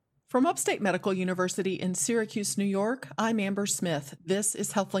From Upstate Medical University in Syracuse, New York, I'm Amber Smith. This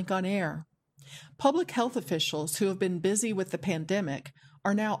is HealthLink on Air. Public health officials who have been busy with the pandemic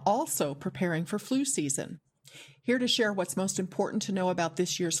are now also preparing for flu season. Here to share what's most important to know about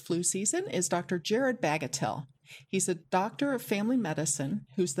this year's flu season is Dr. Jarrod Bagatell. He's a doctor of family medicine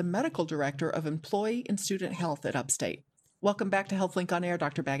who's the medical director of employee and student health at Upstate. Welcome back to HealthLink on Air,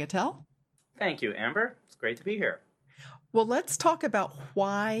 Dr. Bagatell. Thank you, Amber. It's great to be here. Well, let's talk about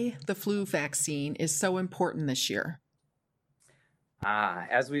why the flu vaccine is so important this year.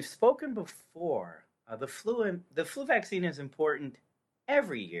 As we've spoken before, the flu vaccine is important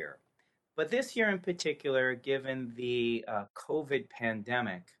every year. But this year in particular, given the COVID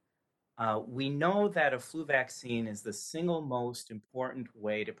pandemic, we know that a flu vaccine is the single most important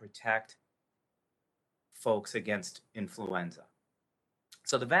way to protect folks against influenza.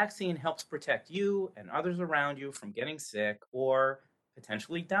 So the vaccine helps protect you and others around you from getting sick or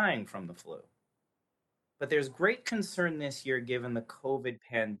potentially dying from the flu. But there's great concern this year, given the COVID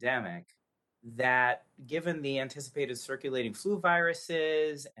pandemic, that given the anticipated circulating flu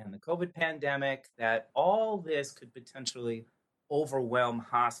viruses and the COVID pandemic, that all this could potentially overwhelm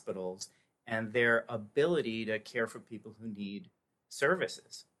hospitals and their ability to care for people who need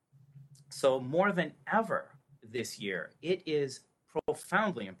services. So more than ever this year, it is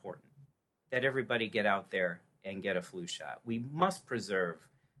profoundly important that everybody get out there and get a flu shot. We must preserve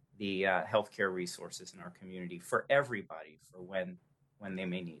the healthcare resources in our community for everybody for when they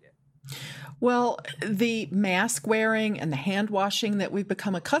may need it. Well, the mask wearing and the hand washing that we've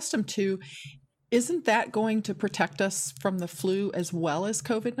become accustomed to, isn't that going to protect us from the flu as well as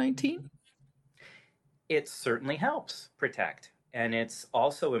COVID-19? It certainly helps protect. And it's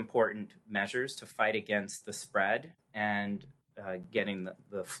also important measures to fight against the spread and getting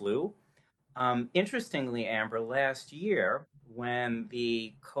the flu. Interestingly, Amber, last year when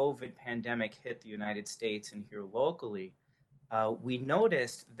the COVID pandemic hit the United States and here locally, we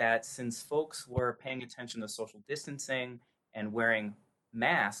noticed that since folks were paying attention to social distancing and wearing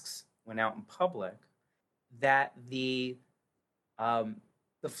masks when out in public, that the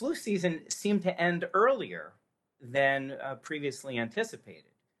flu season seemed to end earlier than previously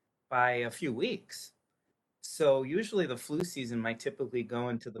anticipated by a few weeks. So usually the flu season might typically go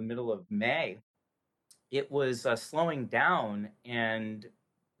into the middle of May. It was slowing down and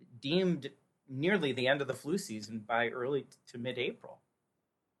deemed nearly the end of the flu season by early to mid-April.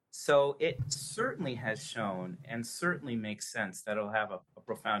 So it certainly has shown and certainly makes sense that it'll have a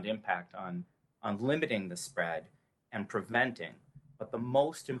profound impact on limiting the spread and preventing. But the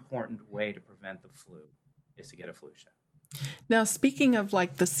most important way to prevent the flu is to get a flu shot. Now, speaking of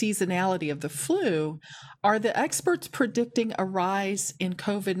like the seasonality of the flu, are the experts predicting a rise in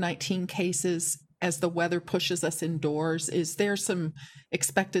COVID-19 cases as the weather pushes us indoors? Is there some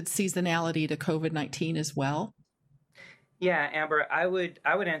expected seasonality to COVID-19 as well? Yeah, Amber, I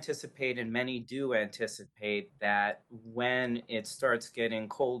would anticipate, and many do anticipate, that when it starts getting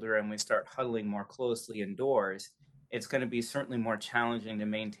colder and we start huddling more closely indoors, it's going to be certainly more challenging to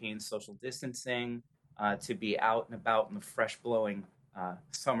maintain social distancing, to be out and about in the fresh blowing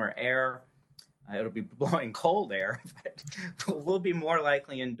summer air. It'll be blowing cold air, but we'll be more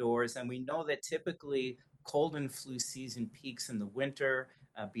likely indoors. And we know that typically cold and flu season peaks in the winter,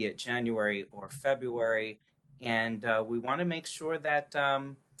 be it January or February. And we want to make sure that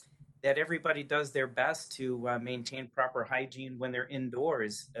that everybody does their best to maintain proper hygiene when they're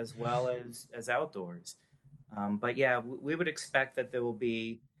indoors as well as outdoors. But yeah, we would expect that there will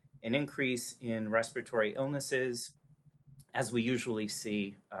be an increase in respiratory illnesses, as we usually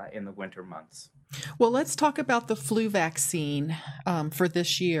see in the winter months. Well, let's talk about the flu vaccine for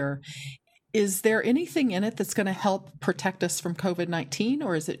this year. Is there anything in it that's going to help protect us from COVID-19,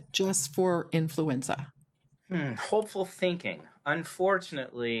 or is it just for influenza? Hopeful thinking.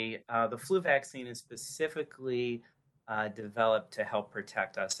 Unfortunately, the flu vaccine is specifically developed to help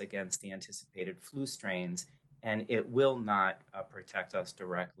protect us against the anticipated flu strains, and it will not protect us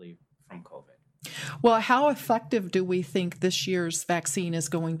directly from COVID. Well, how effective do we think this year's vaccine is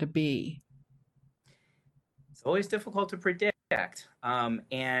going to be? It's always difficult to predict.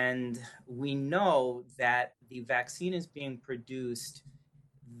 And we know that the vaccine is being produced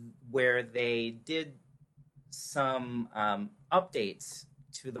where they did some updates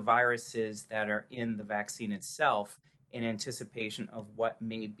to the viruses that are in the vaccine itself in anticipation of what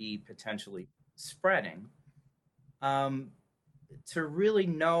may be potentially spreading. To really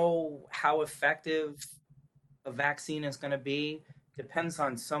know how effective a vaccine is going to be depends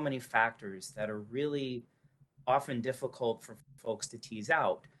on so many factors that are really often difficult for folks to tease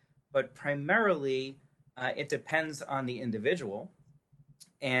out. But primarily, it depends on the individual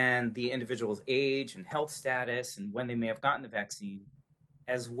and the individual's age and health status and when they may have gotten the vaccine,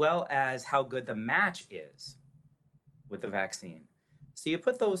 as well as how good the match is with the vaccine. So you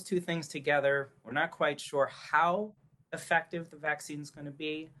put those two things together, we're not quite sure how effective the vaccine is going to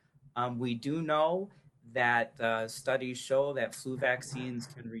be. We do know that studies show that flu vaccines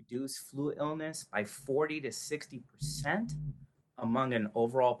can reduce flu illness by 40 to 60% among an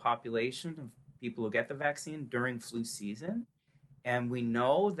overall population of people who get the vaccine during flu season. And we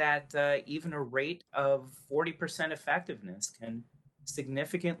know that even a rate of 40% effectiveness can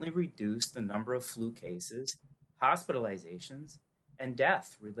significantly reduce the number of flu cases, hospitalizations, and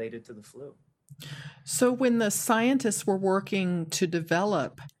death related to the flu. So when the scientists were working to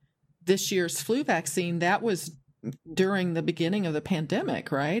develop this year's flu vaccine, that was during the beginning of the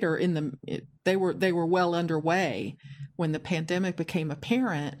pandemic, right? Or they were well underway when the pandemic became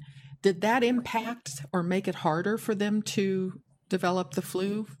apparent. Did that impact or make it harder for them to develop the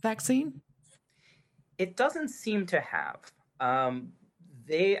flu vaccine? It doesn't seem to have.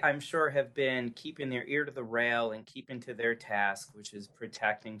 They, I'm sure, have been keeping their ear to the rail and keeping to their task, which is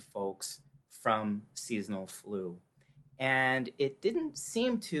protecting folks from seasonal flu. And it didn't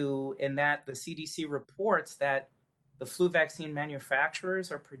seem to, in that the CDC reports that the flu vaccine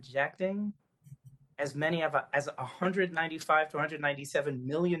manufacturers are projecting as many as 195 to 197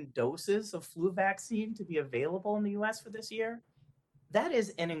 million doses of flu vaccine to be available in the US for this year. That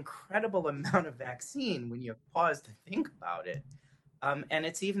is an incredible amount of vaccine when you pause to think about it. And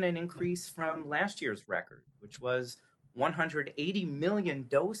it's even an increase from last year's record, which was 180 million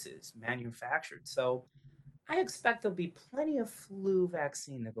doses manufactured. So I expect there'll be plenty of flu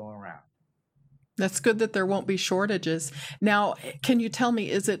vaccine to go around. That's good that there won't be shortages. Now, can you tell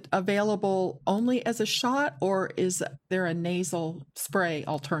me, is it available only as a shot, or is there a nasal spray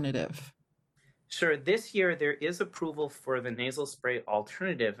alternative? Sure. This year, there is approval for the nasal spray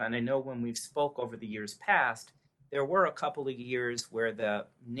alternative. And I know when we've spoke over the years past, there were a couple of years where the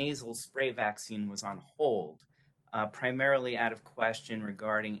nasal spray vaccine was on hold, primarily out of question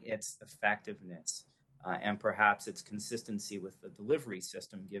regarding its effectiveness and perhaps its consistency with the delivery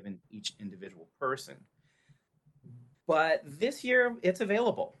system given each individual person. But this year, it's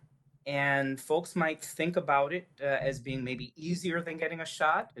available. And folks might think about it as being maybe easier than getting a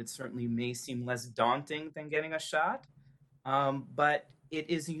shot. It certainly may seem less daunting than getting a shot. But it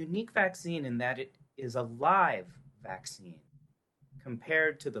is a unique vaccine in that it is a live vaccine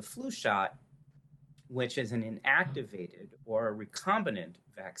compared to the flu shot, which is an inactivated or a recombinant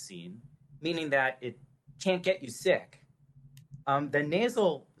vaccine, meaning that it can't get you sick. The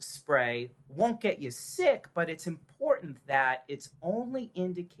nasal spray won't get you sick, but it's important that it's only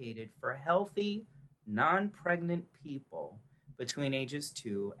indicated for healthy, non-pregnant people between ages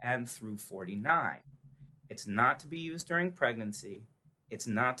 2 and through 49. It's not to be used during pregnancy. It's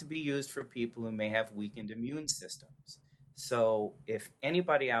not to be used for people who may have weakened immune systems. So if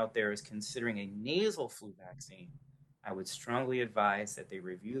anybody out there is considering a nasal flu vaccine, I would strongly advise that they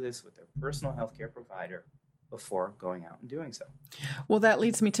review this with their personal healthcare provider before going out and doing so. Well, that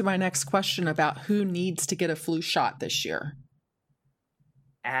leads me to my next question about who needs to get a flu shot this year.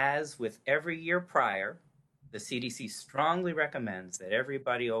 As with every year prior, the CDC strongly recommends that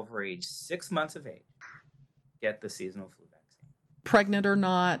everybody over age 6 months of age get the seasonal flu vaccine. Pregnant or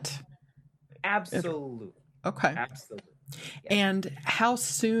not? Absolutely. Okay. Absolutely. Yes. And how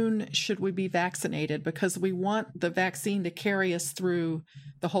soon should we be vaccinated? Because we want the vaccine to carry us through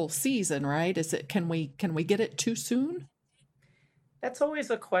the whole season, right? Can we get it too soon? That's always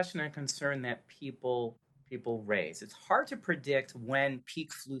a question and concern that people raise. It's hard to predict when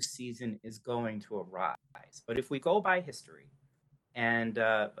peak flu season is going to arise. But if we go by history, and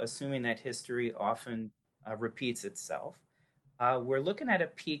assuming that history often repeats itself, we're looking at a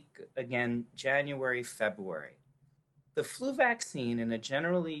peak again, January, February. The flu vaccine in a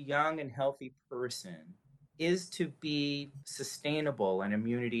generally young and healthy person is to be sustainable and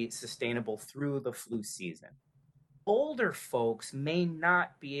immunity sustainable through the flu season. Older folks may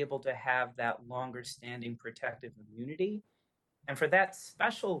not be able to have that longer standing protective immunity. And for that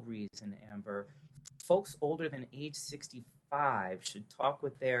special reason, Amber, folks older than age 65 should talk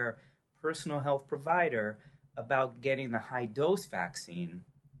with their personal health provider about getting the high dose vaccine,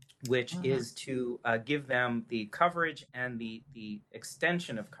 which is to give them the coverage and the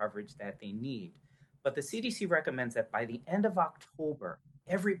extension of coverage that they need. But the CDC recommends that by the end of October,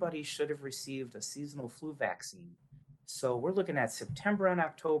 everybody should have received a seasonal flu vaccine. So we're looking at September and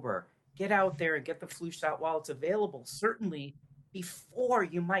October. Get out there and get the flu shot while it's available, certainly before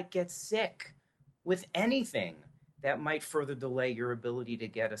you might get sick with anything that might further delay your ability to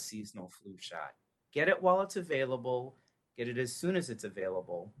get a seasonal flu shot. Get it while it's available. get it as soon as it's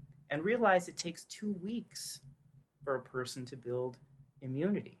available, and realize it takes 2 weeks for a person to build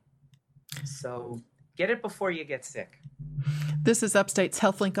immunity. So get it before you get sick. This is Upstate's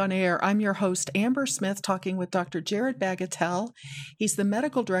HealthLink on Air. I'm your host, Amber Smith, talking with Dr. Jarrod Bagatell. He's the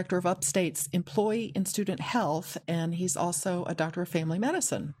medical director of Upstate's Employee and Student Health, and he's also a doctor of family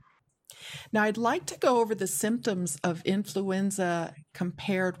medicine. Now, I'd like to go over the symptoms of influenza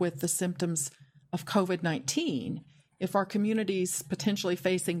compared with the symptoms of COVID-19. If our community's potentially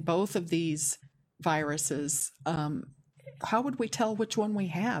facing both of these viruses, how would we tell which one we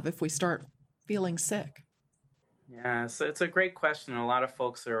have if we start feeling sick? Yeah, so it's a great question. A lot of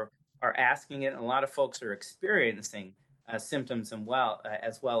folks are asking it, and a lot of folks are experiencing symptoms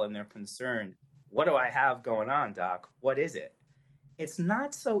as well, and they're concerned. What do I have going on, doc? What is it? It's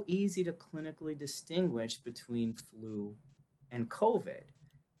not so easy to clinically distinguish between flu and COVID,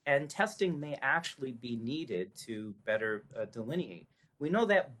 and testing may actually be needed to better delineate. We know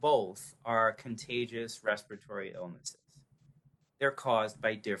that both are contagious respiratory illnesses. They're caused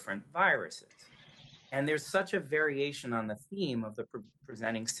by different viruses. And there's such a variation on the theme of the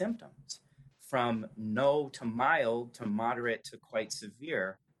presenting symptoms, from no to mild to moderate to quite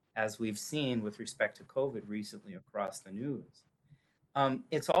severe, as we've seen with respect to COVID recently across the news.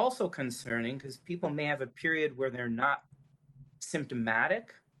 It's also concerning because people may have a period where they're not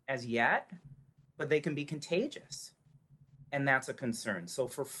symptomatic as yet, but they can be contagious. And that's a concern. So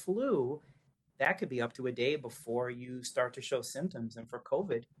for flu, that could be up to a day before you start to show symptoms. And for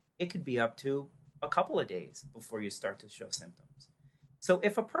COVID, it could be up to a couple of days before you start to show symptoms. So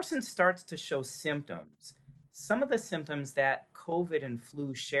if a person starts to show symptoms, some of the symptoms that COVID and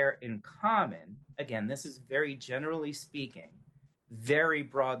flu share in common, again, this is very generally speaking, very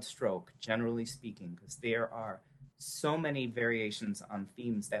broad stroke, generally speaking, because there are so many variations on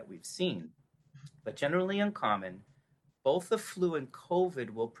themes that we've seen. But generally in common, both the flu and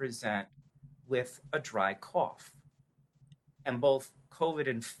COVID will present with a dry cough. And both COVID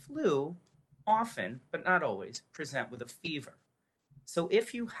and flu often, but not always, present with a fever. So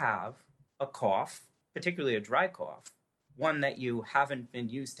if you have a cough, particularly a dry cough, one that you haven't been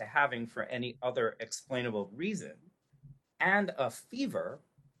used to having for any other explainable reason, and a fever,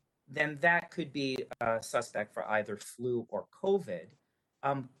 then that could be a suspect for either flu or COVID.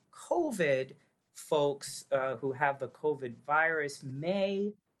 COVID folks who have the COVID virus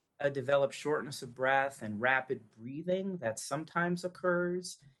may develop shortness of breath and rapid breathing that sometimes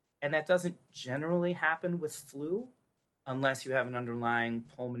occurs. And that doesn't generally happen with flu unless you have an underlying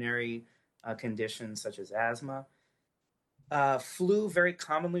pulmonary condition such as asthma. Flu, very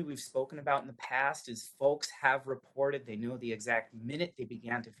commonly, we've spoken about in the past, is folks have reported they know the exact minute they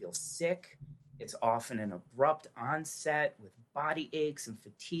began to feel sick. It's often an abrupt onset with body aches and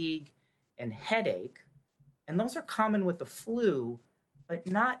fatigue and headache. And those are common with the flu, but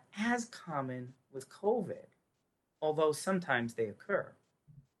not as common with COVID, although sometimes they occur.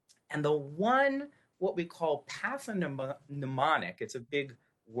 And the one, what we call pathognomonic, it's a big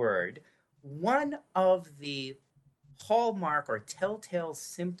word, one of the hallmark or telltale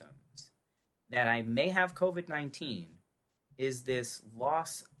symptoms that I may have COVID-19 is this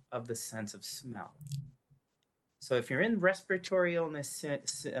loss of the sense of smell. So if you're in respiratory illness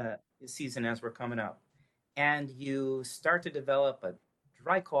season as we're coming up, and you start to develop a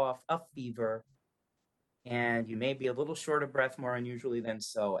dry cough, a fever, and you may be a little short of breath more unusually than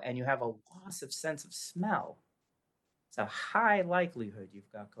so, and you have a loss of sense of smell, it's a high likelihood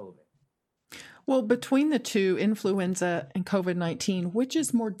you've got COVID. Well, between the two, influenza and COVID-19, which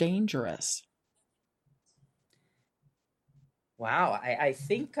is more dangerous? Wow, I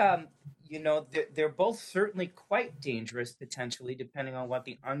think, they're both certainly quite dangerous potentially, depending on what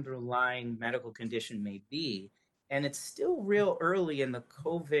the underlying medical condition may be. And it's still real early in the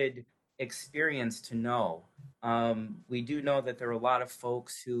COVID experience to know. We do know that there are a lot of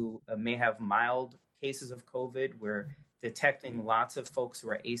folks who may have mild cases of COVID. We're detecting lots of folks who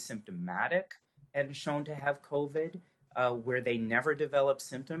are asymptomatic and shown to have COVID, where they never develop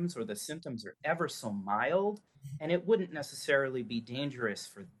symptoms or the symptoms are ever so mild. And it wouldn't necessarily be dangerous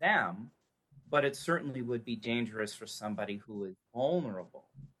for them, but it certainly would be dangerous for somebody who is vulnerable.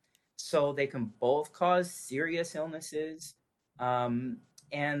 So they can both cause serious illnesses. And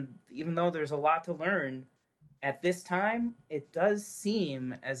even though there's a lot to learn, at this time, it does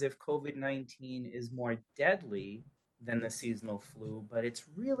seem as if COVID-19 is more deadly than the seasonal flu, but it's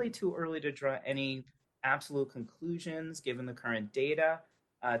really too early to draw any absolute conclusions given the current data.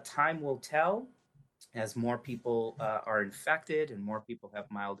 Time will tell. As more people are infected and more people have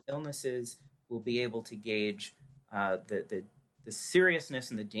mild illnesses, we'll be able to gauge the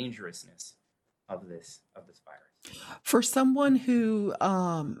seriousness and the dangerousness of this virus. For someone who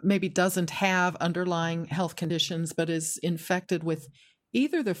maybe doesn't have underlying health conditions but is infected with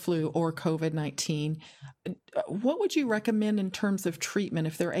either the flu or COVID-19, what would you recommend in terms of treatment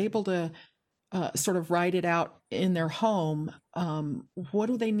if they're able to sort of ride it out in their home? What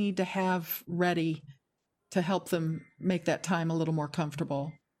do they need to have ready to help them make that time a little more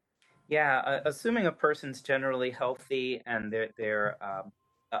comfortable? Yeah, assuming a person's generally healthy and they're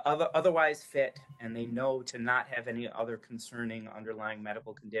otherwise fit and they know to not have any other concerning underlying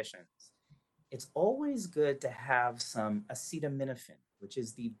medical conditions, it's always good to have some acetaminophen, which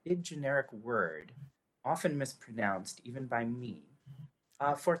is the big generic word, often mispronounced even by me,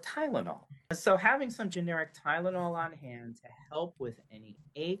 for Tylenol. So having some generic Tylenol on hand to help with any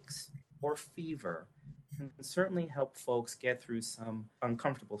aches or fever can certainly help folks get through some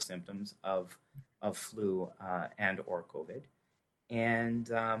uncomfortable symptoms of flu and or COVID. And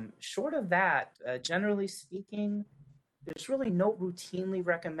short of that, generally speaking, there's really no routinely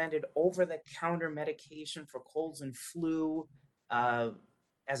recommended over-the-counter medication for colds and flu uh,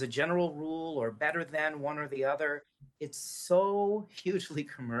 as a general rule or better than one or the other. It's so hugely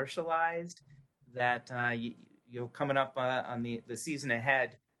commercialized that coming up on the season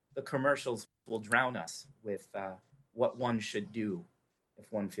ahead, the commercials will drown us with what one should do if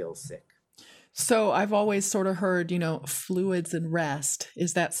one feels sick. So I've always sort of heard, fluids and rest.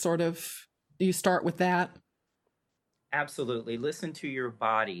 Is that sort of, do you start with that? Absolutely. Listen to your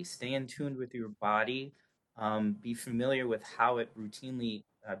body. Stay in tune with your body. Be familiar with how it routinely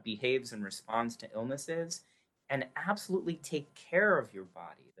behaves and responds to illnesses. And absolutely take care of your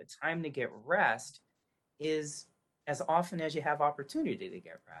body. The time to get rest is as often as you have opportunity to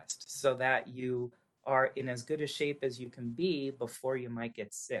get rest so that you are in as good a shape as you can be before you might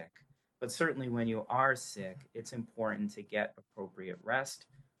get sick. But certainly when you are sick, it's important to get appropriate rest,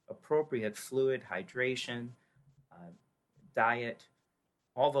 appropriate fluid hydration, uh, diet.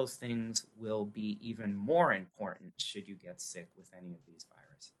 All those things will be even more important should you get sick with any of these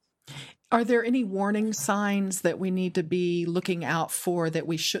viruses. Are there any warning signs that we need to be looking out for that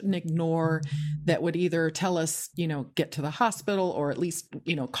we shouldn't ignore that would either tell us, get to the hospital or at least,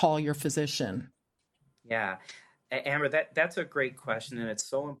 call your physician? Yeah, Amber, that's a great question, and it's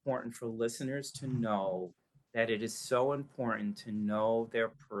so important for listeners to know that it is so important to know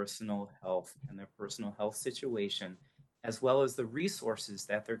their personal health and their personal health situation, as well as the resources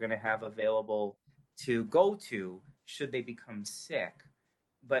that they're going to have available to go to should they become sick.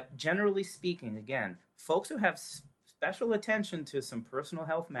 But generally speaking, again, folks who have special attention to some personal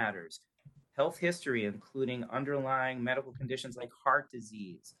health matters, health history, including underlying medical conditions like heart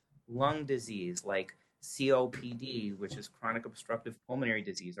disease, lung disease, like COPD, which is chronic obstructive pulmonary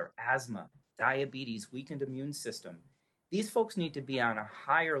disease, or asthma, diabetes, weakened immune system. These folks need to be on a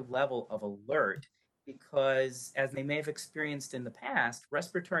higher level of alert because, as they may have experienced in the past,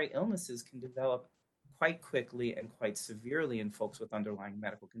 respiratory illnesses can develop quite quickly and quite severely in folks with underlying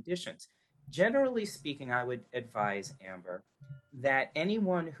medical conditions. Generally speaking, I would advise, Amber, that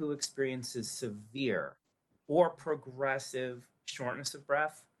anyone who experiences severe or progressive shortness of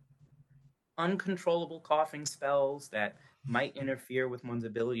breath, uncontrollable coughing spells that might interfere with one's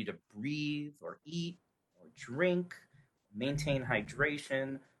ability to breathe or eat or drink, maintain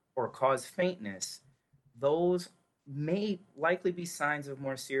hydration, or cause faintness, those may likely be signs of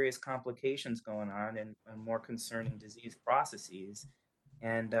more serious complications going on and more concerning disease processes.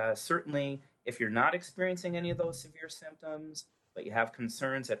 And certainly, if you're not experiencing any of those severe symptoms, but you have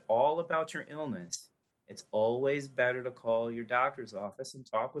concerns at all about your illness, it's always better to call your doctor's office and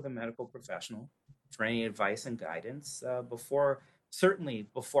talk with a medical professional for any advice and guidance certainly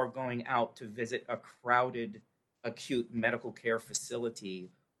before going out to visit a crowded acute medical care facility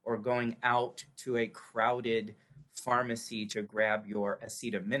or going out to a crowded pharmacy to grab your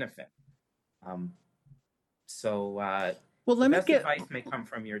acetaminophen. Um, so Well, the let me best get advice may come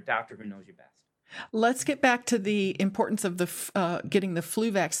from your doctor who knows you best. let's get back to the importance of the getting the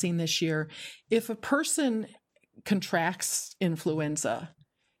flu vaccine this year. If a person contracts influenza,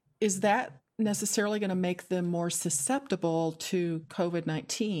 is that necessarily going to make them more susceptible to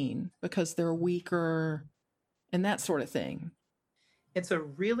COVID-19 because they're weaker and that sort of thing? It's a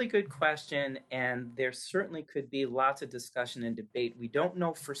really good question, and there certainly could be lots of discussion and debate. We don't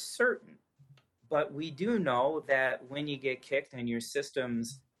know for certain, but we do know that when you get kicked and your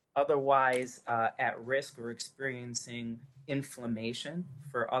system's otherwise at risk or experiencing inflammation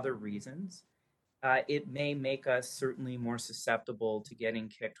for other reasons, it may make us certainly more susceptible to getting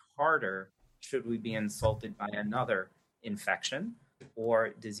kicked harder should we be insulted by another infection or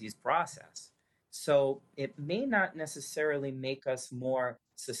disease process. So it may not necessarily make us more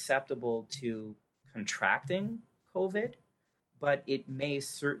susceptible to contracting COVID, but it may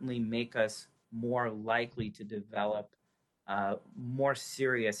certainly make us more likely to develop more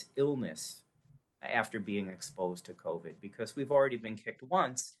serious illness after being exposed to COVID, because we've already been kicked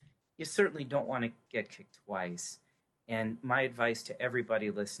once. You certainly don't want to get kicked twice. And my advice to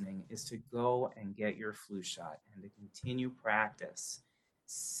everybody listening is to go and get your flu shot and to continue practice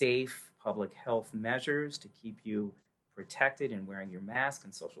safe public health measures to keep you protected and wearing your mask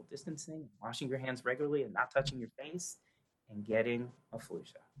and social distancing, washing your hands regularly and not touching your face, and getting a flu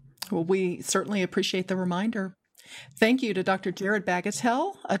shot. Well, we certainly appreciate the reminder. Thank you to Dr. Jarrod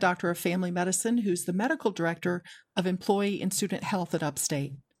Bagatell, a doctor of family medicine who's the medical director of employee and student health at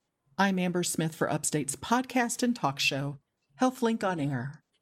Upstate. I'm Amber Smith for Upstate's podcast and talk show, HealthLink on Air.